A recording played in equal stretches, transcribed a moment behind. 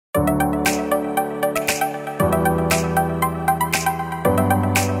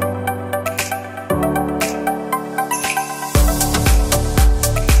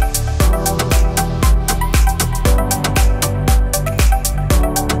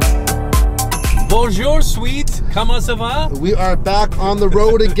Bonjour, sweet. Comment ça va? We are back on the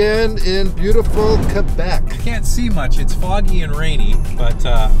road again in beautiful Quebec. I can't see much. It's foggy and rainy, but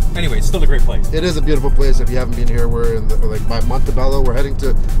anyway, it's still a great place. It is a beautiful place. If you haven't been here, we're in by Montebello. We're heading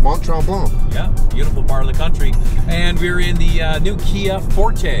to Mont Tremblant. Yeah, beautiful part of the country. And we're in the new Kia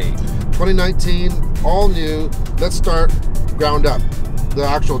Forte. 2019, all new. Let's start ground up, the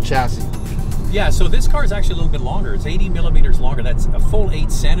actual chassis. Yeah, so this car is actually a little bit longer. It's 80 millimeters longer. That's a full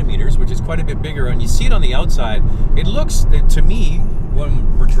 8 centimeters, which is quite a bit bigger. And you see it on the outside. It looks, to me,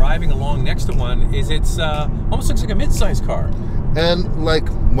 when we're driving along next to one, it's almost looks like a mid-size car. And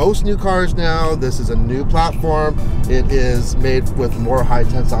like most new cars now, this is a new platform. It is made with more high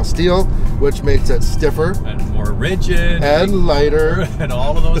tensile steel, which makes it stiffer and more rigid and lighter and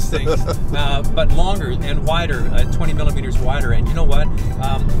all of those things, but longer and wider, 20 millimeters wider. And you know what?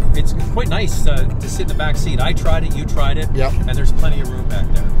 It's quite nice to sit in the back seat. I tried it, you tried it, yep. And there's plenty of room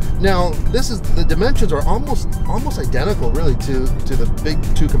back there. Now, the dimensions are almost identical, really, to the big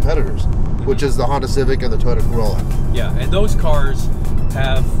two competitors, which is the Honda Civic and the Toyota Corolla. Yeah, and those cars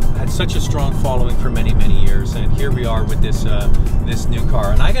have had such a strong following for many, many years, and here we are with this this new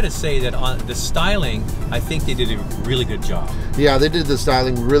car. And I got to say that on the styling, I think they did a really good job. Yeah, they did the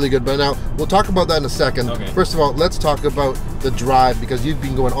styling really good. But now we'll talk about that in a second. Okay. First of all, let's talk about the drive, because you've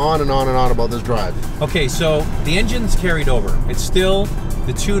been going on and on and on about this drive. Okay, so the engine's carried over. It's still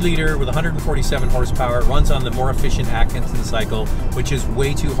the 2-liter with 147 horsepower. It runs on the more efficient Atkinson cycle, which is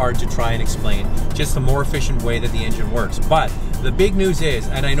way too hard to try and explain. Just the more efficient way that the engine works. But the big news is,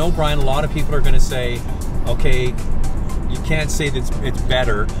 and I know, Brian, a lot of people are going to say, okay, you can't say that it's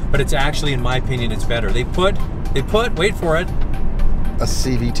better, but it's actually, in my opinion, it's better. They put, wait for it, a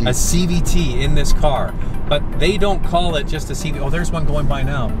CVT. A CVT in this car, but they don't call it just a CVT. Oh, there's one going by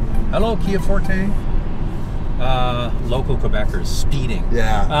now. Hello, Kia Forte. Local Quebecers speeding.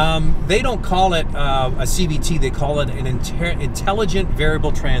 Yeah. They don't call it a CVT. They call it an intelligent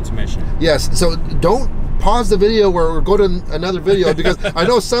variable transmission. Yes. So don't pause the video or go to another video, because I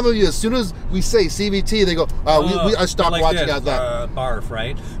know some of you, as soon as we say CVT, they go, I stopped like watching this, at that. Barf,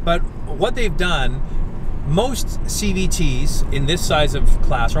 right? But what they've done, most CVTs in this size of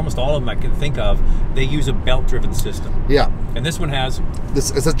class, or almost all of them I can think of, they use a belt-driven system. Yeah. And this one has... This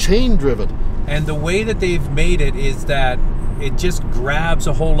is a chain-driven. And the way that they've made it is that it just grabs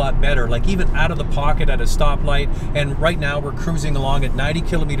a whole lot better, like even out of the pocket at a stoplight. And right now we're cruising along at 90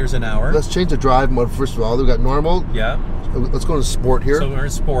 kilometers an hour. Let's change the drive mode first of all. We've got normal. Yeah. Let's go to sport here. So we're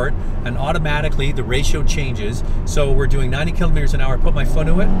in sport, and automatically the ratio changes. So we're doing 90 kilometers an hour. Put my foot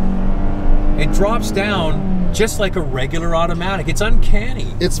to it. It drops down just like a regular automatic. It's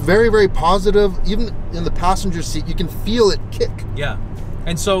uncanny. It's very, very positive. Even in the passenger seat, you can feel it kick. Yeah.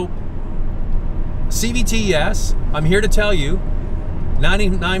 And so CVT, yes. I'm here to tell you,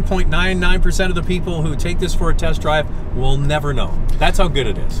 99.99% of the people who take this for a test drive will never know. That's how good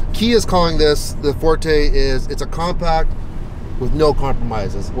it is. Kia is calling this, the Forte, it's a compact with no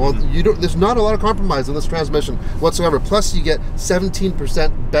compromises. Well, there's not a lot of compromise in this transmission whatsoever. Plus, you get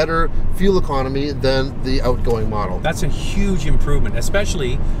 17% better fuel economy than the outgoing model. That's a huge improvement,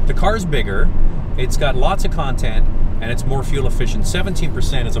 especially the car's bigger, it's got lots of content, and it's more fuel efficient.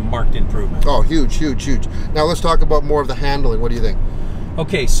 17% is a marked improvement. Oh, huge, huge, huge. Now let's talk about more of the handling. What do you think?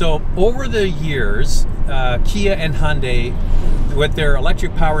 Okay, so over the years, Kia and Hyundai, with their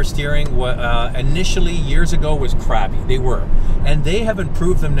electric power steering, initially years ago was crappy. They were. And they have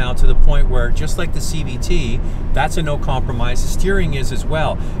improved them now to the point where, just like the CVT, that's a no compromise. The steering is as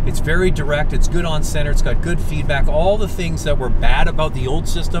well. It's very direct, it's good on center, it's got good feedback. All the things that were bad about the old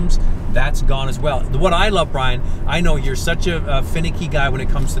systems, that's gone as well. What I love, Brian, I know you're such a finicky guy when it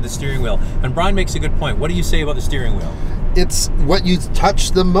comes to the steering wheel. And Brian makes a good point. What do you say about the steering wheel? It's what you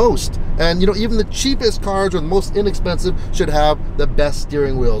touch the most. And you know, even the cheapest cars or the most inexpensive should have the best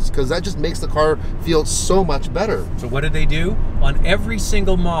steering wheels, because that just makes the car feel so much better. So what did they do? On every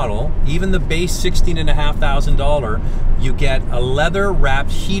single model, even the base $16,500, you get a leather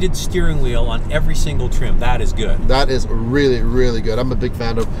wrapped heated steering wheel on every single trim. That is good. That is really, really good. I'm a big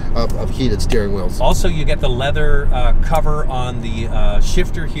fan of heated steering wheels. Also, you get the leather cover on the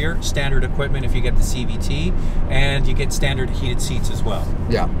shifter here, standard equipment if you get the CVT, and you get standard heated seats as well.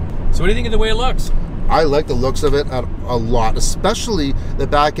 Yeah. So what do you think of the way it looks? I like the looks of it a lot, especially the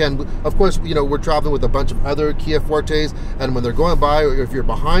back end. Of course, you know, we're traveling with a bunch of other Kia Fortes, and when they're going by, or if you're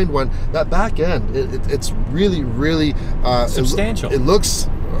behind one, that back end, it's really, really substantial. It looks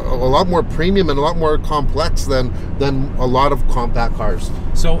a lot more premium and a lot more complex than a lot of compact cars.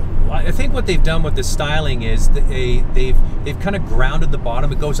 So I think what they've done with the styling is they've kind of grounded the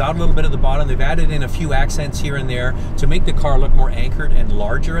bottom. It goes out a little bit at the bottom. They've added in a few accents here and there to make the car look more anchored and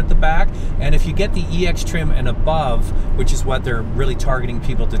larger at the back. And if you get the EX trim and above, which is what they're really targeting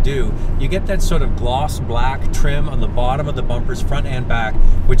people to do, you get that sort of gloss black trim on the bottom of the bumpers, front and back,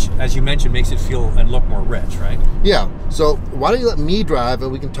 which, as you mentioned, makes it feel and look more rich, right? Yeah. So why don't you let me drive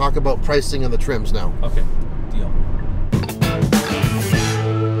and we can talk about pricing and the trims now. Okay, deal.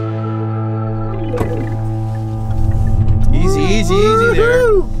 Easy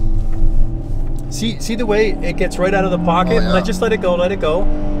there. See the way it gets right out of the pocket? Oh, yeah. Just let it go, let it go.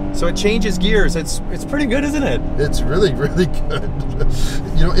 So it changes gears. It's pretty good, isn't it? It's really, really good.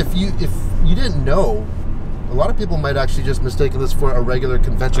 You know, if you didn't know, a lot of people might actually just mistake this for a regular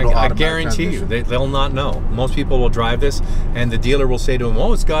conventional automatic guarantee you, they'll not know. Most people will drive this, and the dealer will say to them,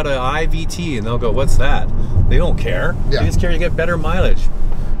 "Oh, it's got an IVT," and they'll go, "What's that?" They don't care. Yeah. They just care to get better mileage.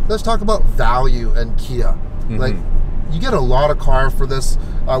 Let's talk about value and Kia. Like, you get a lot of car for this.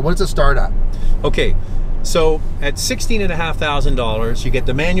 What does it start at? Okay, so at $16,500, you get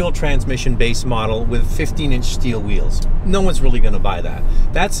the manual transmission base model with 15-inch steel wheels. No one's really going to buy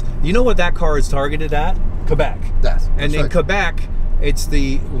that. You know what that car is targeted at? Quebec. That's and in right. Quebec, it's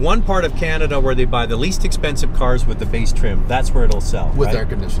the one part of Canada where they buy the least expensive cars with the base trim. That's where it'll sell. With right? air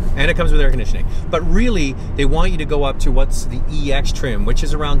conditioning. And it comes with air conditioning. But really, they want you to go up to what's the EX trim, which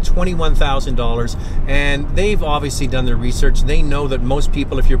is around $21,000. And they've obviously done their research. They know that most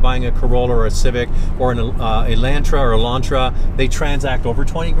people, if you're buying a Corolla or a Civic or an Elantra or Elantra, they transact over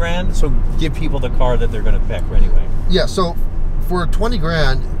 20 grand. So give people the car that they're going to pick anyway. Yeah, so for 20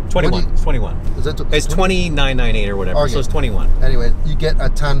 grand... 21. It's 21. Is it it's 29.98 or whatever. Okay. So it's 21. Anyway, you get a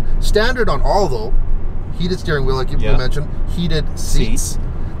ton. Standard on all, though, heated steering wheel, like you mentioned, heated seats,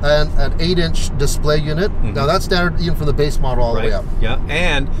 and an 8-inch display unit. Now that's standard even from the base model all the way up. Yeah,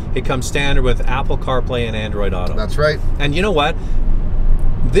 and it comes standard with Apple CarPlay and Android Auto. That's right. And you know what?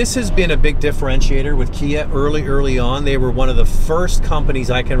 This has been a big differentiator with Kia early on. They were one of the first companies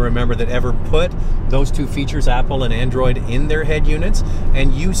I can remember that ever put those two features, Apple and Android, in their head units.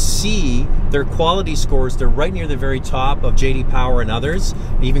 And you see their quality scores, they're right near the very top of JD Power and others,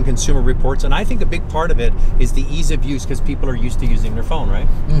 even Consumer Reports. And I think a big part of it is the ease of use because people are used to using their phone, right?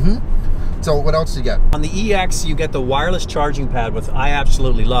 So what else do you get? On the EX, you get the wireless charging pad, which I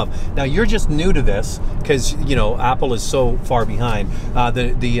absolutely love. Now, you're just new to this because, you know, Apple is so far behind.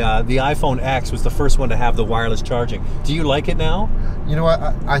 The iPhone X was the first one to have the wireless charging. Do you like it now? You know what?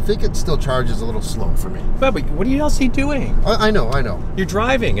 I think it still charges a little slow for me. But what else are you doing? I know. You're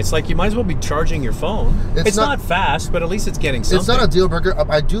driving. It's like you might as well be charging your phone. It's not fast, but at least it's getting something. It's not a deal breaker.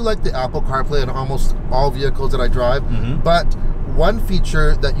 I do like the Apple CarPlay in almost all vehicles that I drive, but one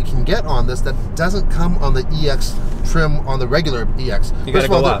feature that you can get on this that doesn't come on the EX trim on the regular EX. You gotta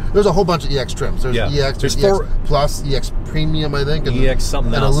go up. There's a whole bunch of EX trims. There's EX, there's EX Plus, EX Premium, I think, and EX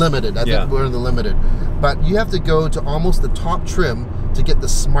something else. And a Limited. I think we're in the Limited. But you have to go to almost the top trim to get the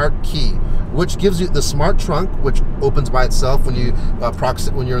Smart Key, which gives you the Smart Trunk, which opens by itself when you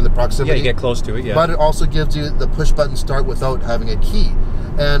when you're in the proximity. Yeah, you get close to it. But it also gives you the push button start without having a key.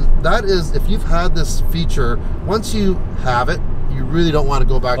 And that is, if you've had this feature, once you have it, you really don't want to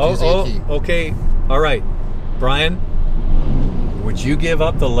go back to using a key. Okay. All right. Brian, would you give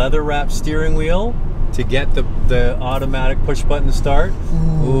up the leather wrapped steering wheel to get the automatic push button start?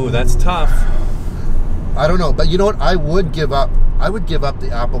 Ooh, that's tough. I don't know, but you know what? I would give up the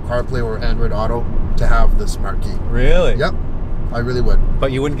Apple CarPlay or Android Auto to have the Smart Key. Really? Yep. I really would.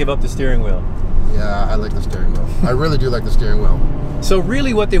 But you wouldn't give up the steering wheel? Yeah, I like the steering wheel. I really do like the steering wheel. So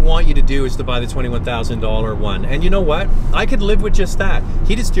really what they want you to do is to buy the $21,000 one. And you know what? I could live with just that.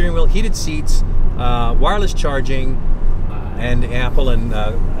 Heated steering wheel, heated seats, wireless charging, and Apple and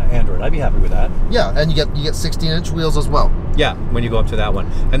Android. I'd be happy with that. Yeah, and you get 16-inch wheels as well. Yeah, when you go up to that one.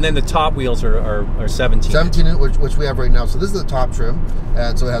 And then the top wheels are 17. 17-inch, which we have right now. So this is the top trim,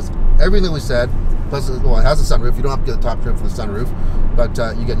 and so it has everything that we said. Plus, well, it has a sunroof. You don't have to get the top trim for the sunroof, but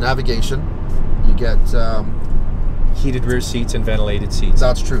you get navigation. You get heated rear seats and ventilated seats.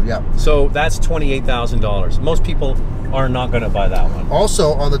 That's true, yeah. So that's $28,000. Most people are not going to buy that one.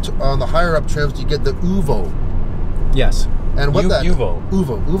 Also, on the higher up trims, you get the UVO. Yes. And what that? UVO.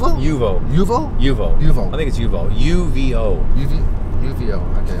 UVO. UVO? UVO. UVO? UVO. UVO. I think it's UVO. UVO.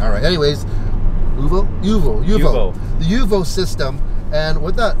 UVO. Okay, all right. Anyways, UVO? UVO. The UVO system. And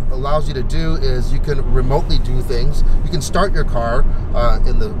what that allows you to do is you can remotely do things. You can start your car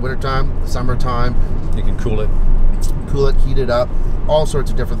in the wintertime, summertime. You can cool it, heat it up, all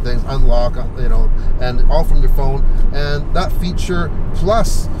sorts of different things, unlock, you know, and all from your phone. And that feature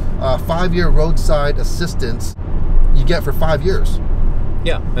plus 5-year roadside assistance you get for 5 years.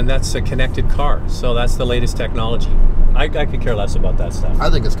 Yeah, and that's a connected car, so that's the latest technology. I could care less about that stuff. I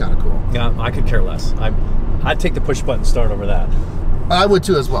think it's kind of cool. Yeah, I could care less. I'd take the push button start over that. I would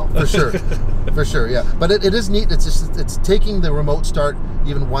too as well, for sure. For sure, yeah. But it is neat. It's just, it's taking the remote start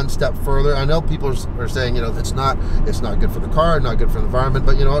even one step further. I know people are saying, you know, it's not good for the car, not good for the environment,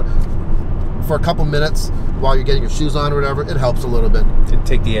 but you know what? For a couple minutes while you're getting your shoes on or whatever, it helps a little bit. To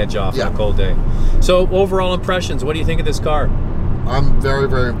take the edge off on a cold day. So overall impressions, what do you think of this car? I'm very,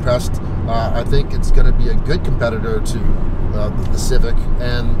 very impressed. I think it's going to be a good competitor to the Civic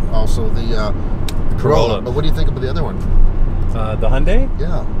and also the Corolla. But what do you think about the other one? The Hyundai?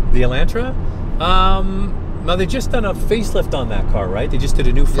 Yeah. The Elantra? Now they just done a facelift on that car, right? They just did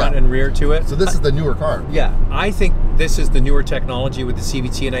a new front and rear to it. So this is the newer car. Yeah, I think this is the newer technology with the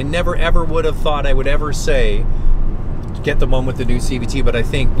CVT, and I never ever would have thought I would ever say get the one with the new CVT, but I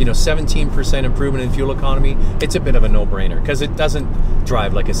think, you know, 17% improvement in fuel economy, it's a bit of a no-brainer because it doesn't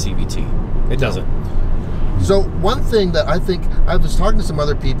drive like a CVT. It doesn't. So one thing that I think, I was talking to some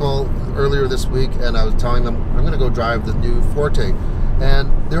other people earlier this week, and I was telling them I'm going to go drive the new Forte,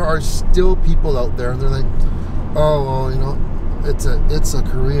 and there are still people out there, and they're like, oh, well, you know, it's a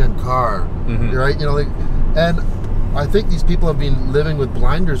Korean car, right? You know, like, and I think these people have been living with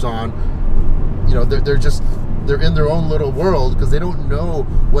blinders on. You know, they're in their own little world because they don't know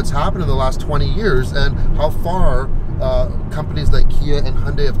what's happened in the last 20 years and how far companies like Kia and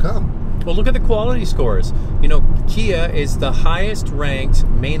Hyundai have come. Well, look at the quality scores. You know, Kia is the highest ranked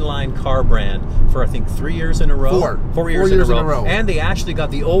mainline car brand for, I think, 3 years in a row. Four years in a row. And they actually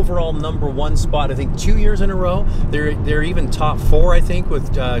got the overall #1 spot, I think, 2 years in a row. They're even top 4, I think,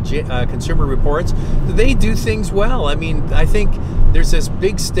 with Consumer Reports. They do things well. I mean, I think there's this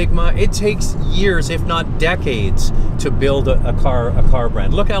big stigma. It takes years, if not decades, to build a car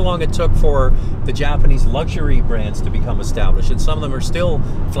brand. Look how long it took for the Japanese luxury brands to become established, and some of them are still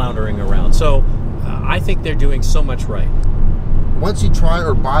floundering around. So I think they're doing so much right. Once you try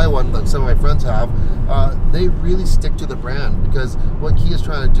or buy one, like some of my friends have, they really stick to the brand, because what Kia's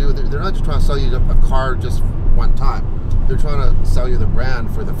trying to do, they're not just trying to sell you a car just one time. They're trying to sell you the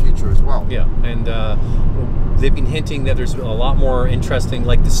brand for the future as well. Yeah, and they've been hinting that there's a lot more interesting,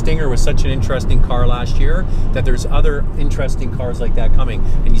 like the Stinger was such an interesting car last year, that there's other interesting cars like that coming.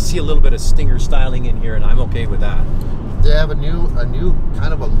 And you see a little bit of Stinger styling in here, and I'm okay with that. They have a new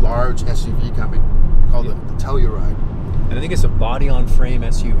kind of a large SUV coming called the Telluride. And I think it's a body-on-frame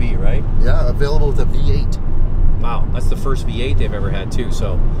SUV, right? Yeah, available with a V8. Wow, that's the first V8 they've ever had too.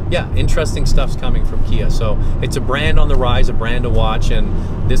 So yeah, interesting stuff's coming from Kia. So it's a brand on the rise, a brand to watch,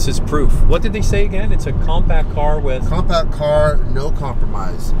 and this is proof. What did they say again? It's a compact car with... Compact car, no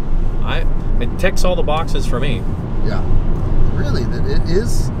compromise. It ticks all the boxes for me. Yeah, really, it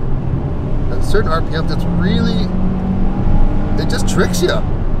is at certain RPM that's really... It just tricks you.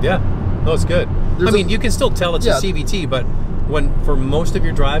 Yeah, no, it's good. I mean, you can still tell it's a CVT, but for most of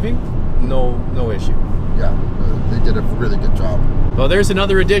your driving, no issue. Yeah, they did a really good job. Well, there's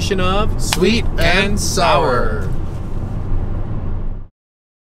another edition of Sweet and Sour.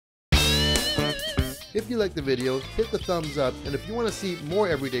 If you like the video, hit the thumbs up, and if you want to see more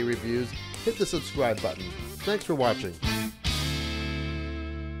everyday reviews, hit the subscribe button. Thanks for watching.